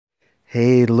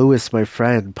Hey, Lewis, my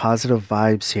friend, positive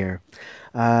vibes here.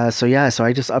 So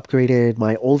I just upgraded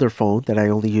my older phone that I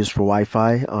only use for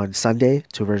Wi-Fi on Sunday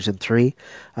to version 3.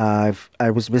 I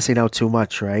was missing out too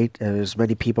much, right? There's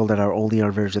many people that are only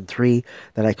on version 3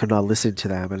 that I could not listen to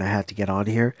them, and I had to get on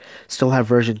here. Still have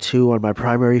version 2 on my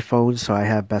primary phone, so I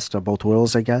have best of both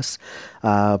worlds, I guess.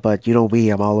 But you know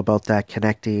me, I'm all about that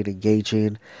connecting,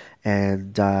 engaging,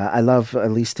 and I love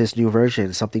at least this new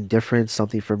version, something different,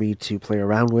 something for me to play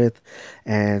around with.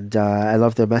 And I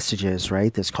love the messages,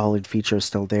 right? This call-in feature is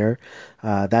still there.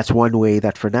 That's one way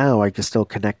that for now I can still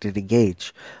connect and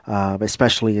engage,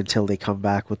 especially until they come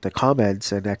back with the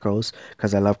comments and echoes,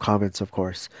 because I love comments, of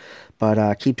course.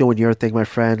 But keep doing your thing, my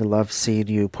friend. I love seeing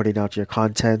you putting out your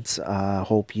content.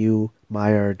 Hope you,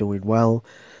 Maya, are doing well.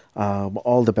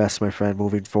 All the best, my friend,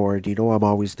 moving forward. You know I'm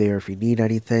always there if you need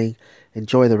anything.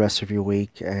 Enjoy the rest of your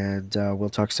week, and we'll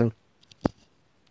talk soon.